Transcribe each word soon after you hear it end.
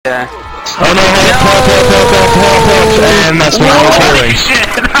there. Oh no, help, and that's what I was hearing.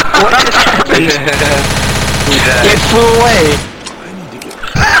 What just happened? It flew away.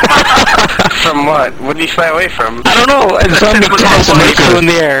 From what? What did you fly away from? I don't know, and zombie tossed me flew in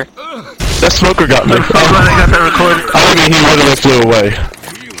the air. That smoker got me. I'm so glad I got that recorded. I mean, he literally flew away.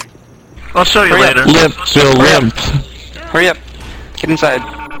 I'll show you Hurry up. later. Limp, Phil, limp. Hurry up. Get inside.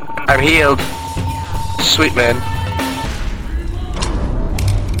 I'm healed. Sweet man.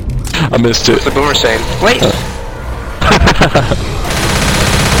 I missed it. What's the boomer saying? Wait!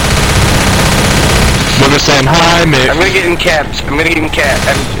 Boomer saying, hi, Mick. I'm gonna get encapped. I'm gonna get encapped.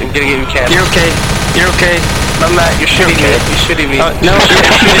 I'm gonna get encapped. You're okay. You're okay. I'm not. You're shooting me. You're shooting me. No,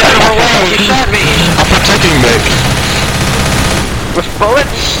 You shot me. I'm protecting Mick. With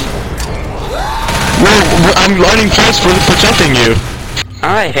bullets? I'm learning first for protecting you.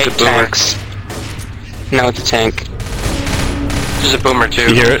 I hate It's a boomer. tanks. No, it's a tank. There's a boomer too.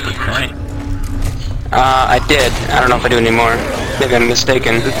 You hear it? I did. I don't know if I do anymore. Maybe I'm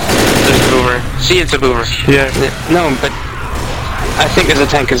mistaken. There's a boomer. See, it's a boomer. Yeah. No, but I think there's a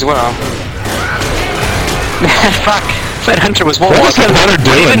tank as well. Fuck! That hunter was What is that hunter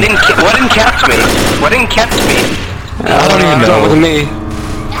doing? What encapped me? What encapped me? I don't even know. It wasn't me.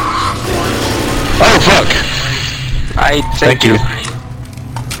 Oh, fuck. I Thank you.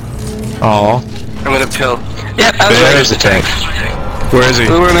 Aw. I'm gonna pill. Yep, I was There's the tank. Where is he?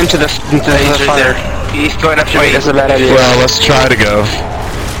 Lure him into the He's right fire. there. He's going after Wait, me. that's a bad idea. Well, let's try to go.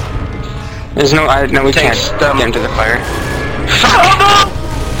 There's no, no, we can't Tank's get dumb. into the fire. Fuck!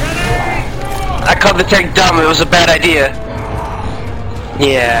 I called the tank dumb. It was a bad idea.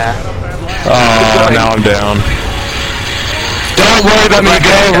 Yeah. Oh, now I'm down. Don't worry about me,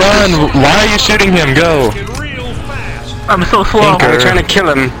 go, run! Why are you shooting him? Go! I'm so slow. I'm trying to kill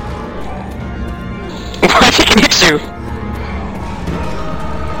him. Why did he hit you?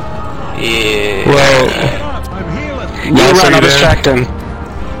 Yeah. Well, You I'll see run, I'll you distract him.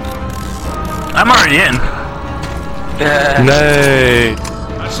 I'm already in. Nay.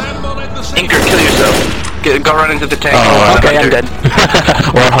 Anchor, kill yourself. Go run into the tank. Oh, Okay, I'm dead.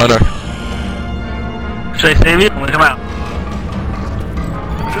 Or Hunter. Should I save you? I'm gonna come out.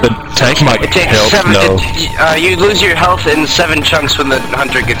 The tank might It takes help. 7. No. You lose your health in 7 chunks when the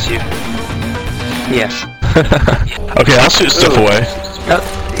hunter gets you. Yes. Okay, I'll shoot stuff away.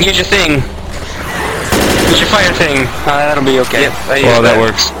 Use your thing. Use your fire thing. That'll be okay. Yep, I Well, used that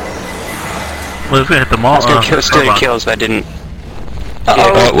works. Well, it's gonna hit the mall. I was gonna steal your kills, but I didn't.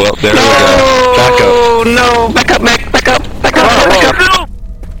 Oh, well, there we go. Back up. Oh no! Back up, Mick! Back up! Back up! Back up!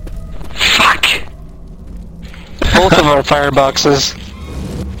 Fuck! Both of our fireboxes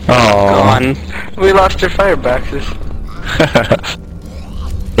Oh. gone. We lost our fireboxes.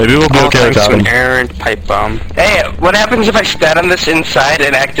 Maybe we'll be All okay thanks to without an him. errant pipe bomb. Hey, what happens if I stand on this inside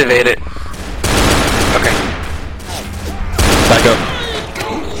and activate it? Okay. Back up.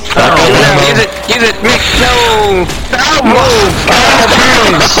 Oh, no, use it, Mick, no! No, move!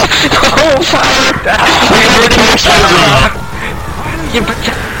 Oh, fuck!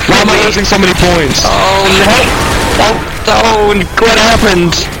 Why am I losing so many points? Oh, no! Oh, what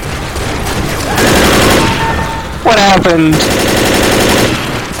happened? What happened?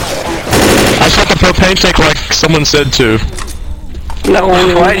 I shot the propane tank like someone said to. No,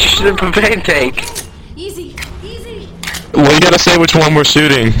 Why should a propane tank? Easy, easy. Well, you gotta say which one we're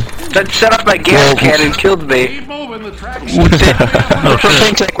shooting. That set off my gas can and killed me. the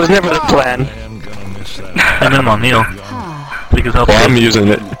propane tank was never the plan. I'm in on Neil. Because help Well, I'm me. using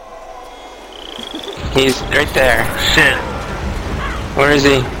it. He's right there. Shit. Where is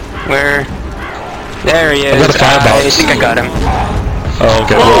he? Where? There he is. got a firebox. I think I got him. Oh,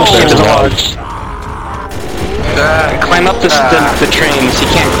 okay. Oh, Well, shit, there's there's a a lodge. Climb up the trains. He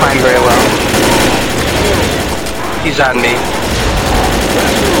can't climb very well. He's on me.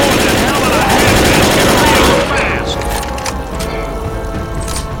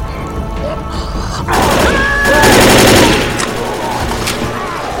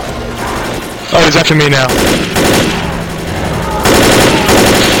 Oh, he's after me now.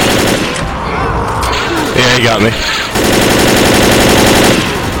 Yeah, he got me.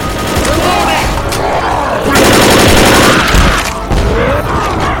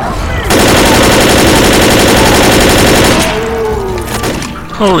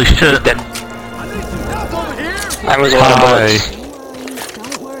 Holy shit. Dead. I was one of bullets.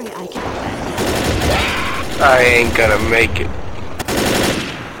 Don't worry, I can. I ain't gonna make it.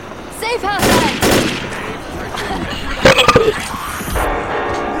 Safe outside.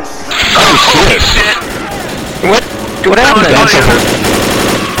 Oh, shit. What? What happened? That's over.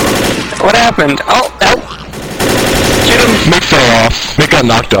 What happened? Oh, ow! Get him! Make fell off. It got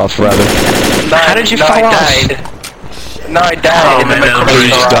knocked off, rather. No, How did you no, fall I off? died. No, I died, Oh, and then man, my that car was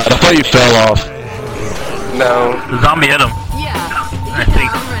fell off. I thought you fell off. No. The zombie hit him, Yeah. I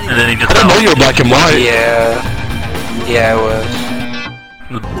think. And then he just I didn't know fell. you were black and white. Yeah. Yeah, I was.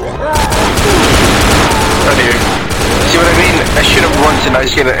 Oh dear. See what I mean? I shoot him once and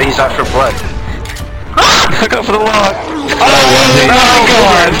he's out for blood. I go for the log. Oh my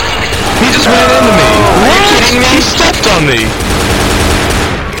god! He just ran into me! Are you kidding me? He stepped on me!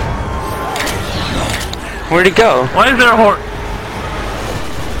 Where'd he go? Why is there a horse?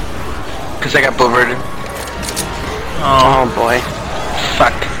 Cause I got bulveted. Oh, Oh boy.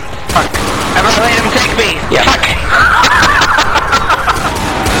 Fuck. Fuck. I'm gonna let him take me! Yeah. Fuck!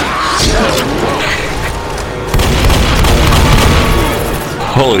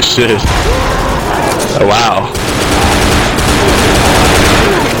 Holy shit. Oh wow.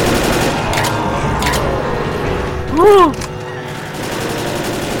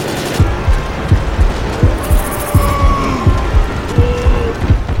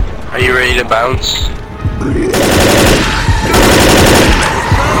 Are you ready to bounce?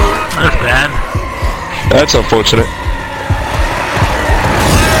 that's bad. That's unfortunate.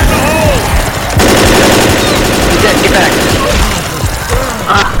 He's dead, get back!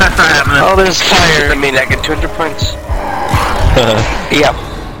 Oh, there's fire. I mean, I get 200 points. Yep.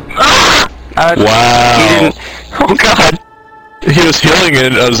 Wow. He didn't. Oh god. He was healing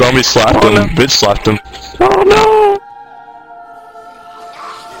and a zombie slapped him. no. Bitch slapped him. Oh no.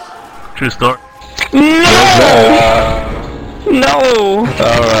 True story. No. No.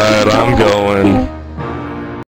 Alright, I'm going.